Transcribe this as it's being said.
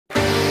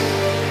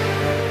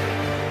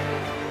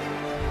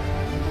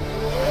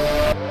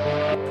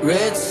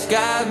Red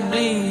sky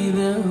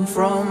bleeding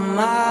from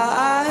my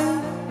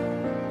eyes,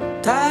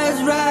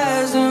 tides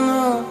rising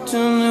up to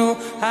new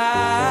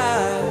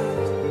highs.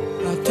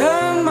 I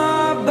turn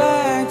my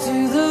back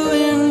to the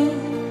wind,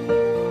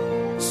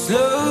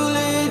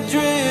 slowly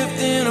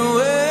drifting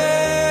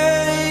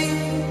away.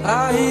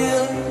 I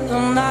hear the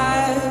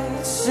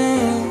night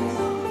sing,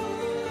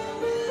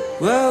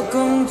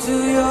 welcome to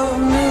your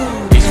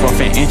new. It's 4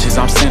 inches,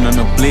 I'm sending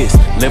a blitz.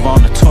 Live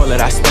on the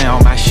toilet, I stay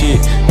on my shit.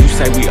 You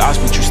say we ops,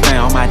 but you stay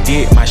on my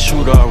dick. My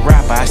shooter a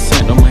rapper, I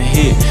sent them a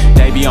hit.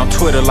 They be on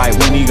Twitter like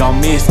when he gon'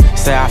 miss.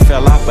 Say I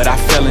fell off, but I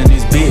fell in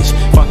this bitch.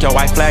 Fuck your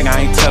white flag, I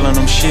ain't telling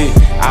them shit.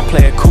 I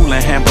play it cool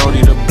and hand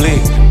Brody the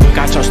blick. Look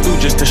out your stew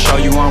just to show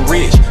you I'm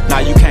rich. Now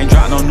you can't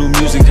drop no new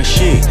music or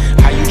shit.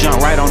 How you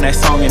jump right on that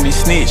song and then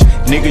snitch?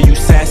 Nigga, you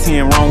sassy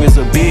and wrong as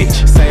a bitch.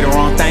 Say the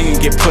wrong thing and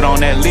get put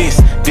on that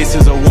list. This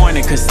is a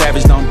warning, cause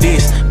Savage don't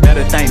diss.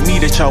 Better thank me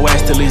that your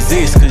ass still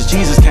exists, cause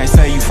Jesus can't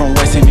save you from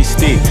wasting his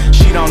stick.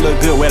 She don't look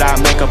good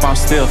without makeup, I'm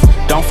stiff.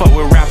 Don't fuck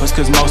with rappers,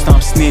 cause most of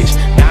them snitch.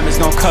 Diamonds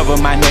gon' cover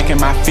my neck and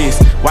my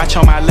fist. Watch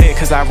on my leg,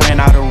 cause I ran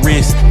out of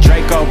wrist.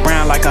 Draco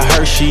Brown like a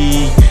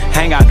Hershey.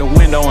 Hang out the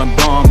window and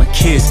blow him a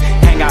kiss.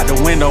 Hang out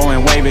the window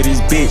and wave at his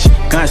bitch.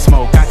 Gun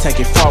smoke, I take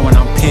it far when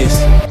I'm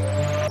pissed.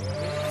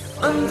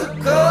 Under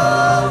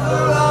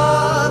cover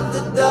of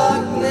the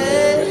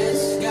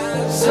darkness,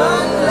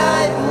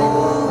 sunlight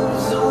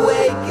moves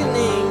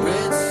awakening.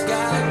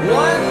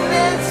 One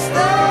that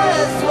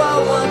stirs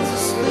while one's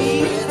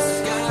asleep,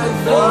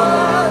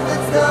 before the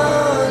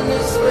dawn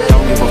is ready.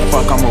 Don't give a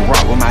fuck, I'ma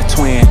rock with my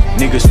twin.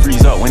 Niggas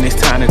freeze up when it's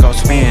time to go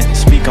spin.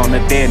 Speak on the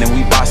dead and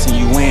we bossing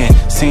you in.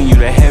 Send you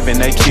to heaven,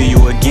 they kill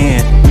you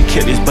again. We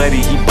kill this buddy,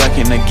 he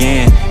bucking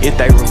again. If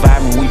they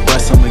revive him, we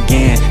bust him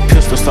again.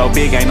 Pistol so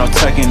big, ain't no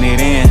tucking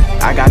it in.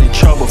 I got in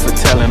trouble for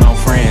telling on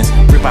friends.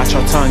 Rip out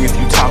your tongue if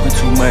you talking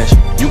too much.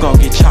 You gon'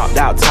 get chopped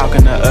out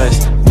talking to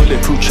us.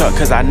 Bulletproof truck,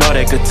 cause I know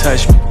they could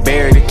touch me.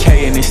 Bury the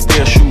K and it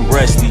still shoot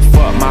rusty.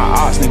 Fuck my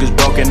ops, niggas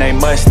broken, they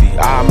musty.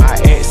 All my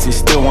exes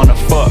still wanna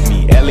fuck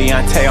me.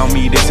 Eliante on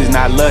me, this is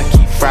not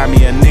lucky. Fry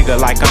me a nigga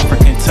like I'm from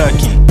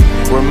Kentucky.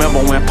 Remember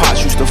when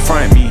Pops used to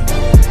front me?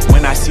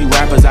 When I see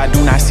rappers, I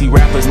do not see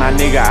rappers. My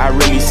nigga, I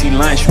really see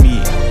lunch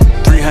meat.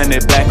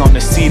 300 black on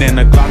the seat and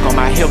the Glock on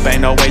my hip,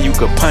 ain't no way you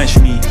could punch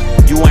me.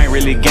 You ain't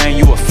really gang,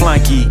 you a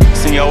flunky.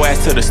 Send your ass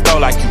to the store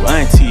like you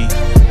auntie.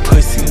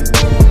 Pussy.